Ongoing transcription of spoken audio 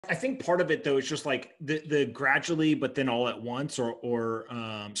I think part of it though is just like the gradually, but then all at once, or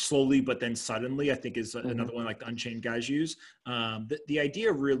slowly, but then suddenly. I think is another one like the Unchained guys use. The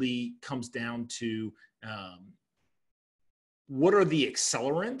idea really comes down to what are the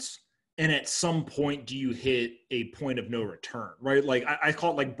accelerants, and at some point do you hit a point of no return, right? Like I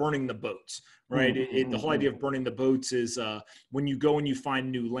call it like burning the boats, right? The whole idea of burning the boats is when you go and you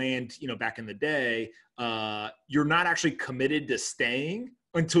find new land, back in the day, you're not actually committed to staying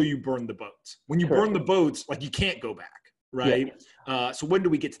until you burn the boats. When you burn the boats, like you can't go back, right? Yeah. So when do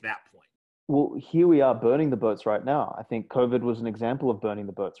we get to that point? Well, here we are burning the boats right now. I think COVID was an example of burning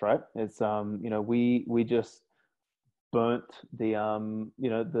the boats, right? It's we just burnt the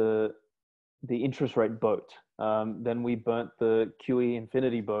interest rate boat. Then we burnt the QE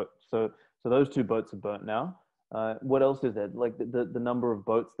infinity boat. So those two boats are burnt now. What else is there? Like the number of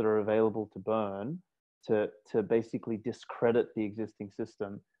boats that are available to burn to basically discredit the existing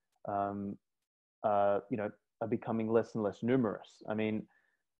system, are becoming less and less numerous. I mean,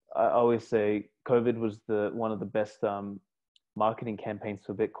 I always say COVID was one of the best marketing campaigns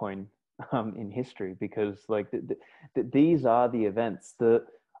for Bitcoin in history, because like these are the events.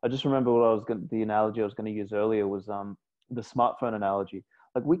 I just remember the analogy I was going to use earlier was the smartphone analogy.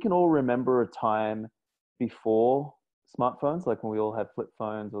 Like we can all remember a time before smartphones, like when we all had flip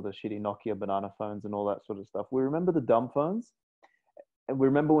phones or the shitty Nokia banana phones and all that sort of stuff. We remember the dumb phones, and we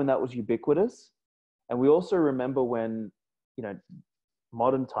remember when that was ubiquitous. And we also remember when,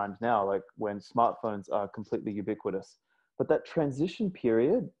 modern times now, like when smartphones are completely ubiquitous. But that transition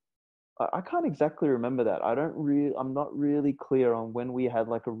period, I can't exactly remember that. I'm not really clear on when we had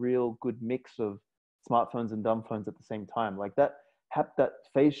like a real good mix of smartphones and dumb phones at the same time. Like that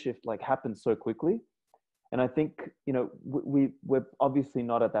phase shift like happened so quickly. And I think, we're obviously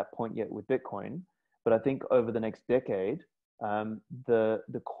not at that point yet with Bitcoin, but I think over the next decade,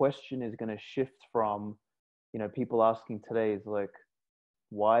 the question is going to shift from, people asking today is like,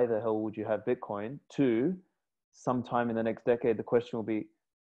 why the hell would you have Bitcoin? To sometime in the next decade, the question will be,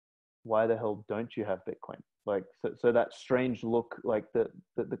 why the hell don't you have Bitcoin? Like, so that strange look, like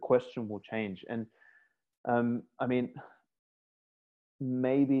the question will change. And I mean,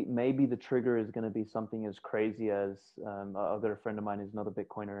 maybe the trigger is going to be something as crazy as I've got a friend of mine who's another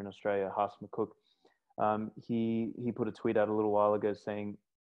Bitcoiner in Australia, Haas McCook. He put a tweet out a little while ago saying,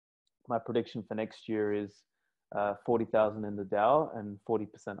 my prediction for next year is 40,000 in the Dow and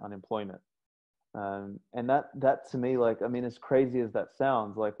 40% unemployment. And that to me, like, I mean, as crazy as that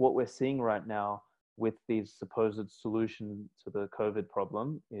sounds, like what we're seeing right now with these supposed solutions to the COVID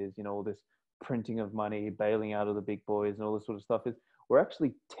problem is, all this printing of money, bailing out of the big boys and all this sort of stuff, is we're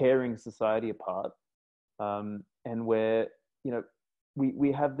actually tearing society apart. And where,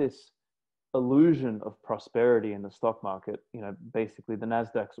 we have this illusion of prosperity in the stock market. Basically the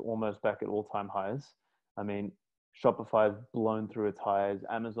Nasdaq's almost back at all-time highs. I mean, Shopify's blown through its highs,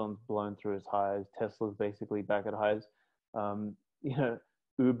 Amazon's blown through its highs, Tesla's basically back at highs.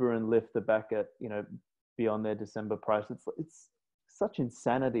 Uber and Lyft are back at, beyond their December price. It's such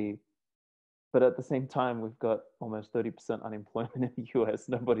insanity. But at the same time, we've got almost 30% unemployment in the US.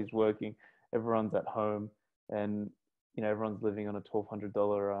 Nobody's working. Everyone's at home, and everyone's living on a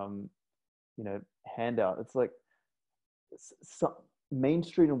 $1,200 handout. It's like Main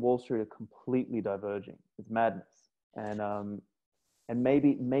Street and Wall Street are completely diverging. It's madness, and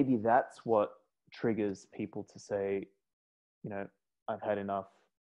maybe that's what triggers people to say, I've had enough.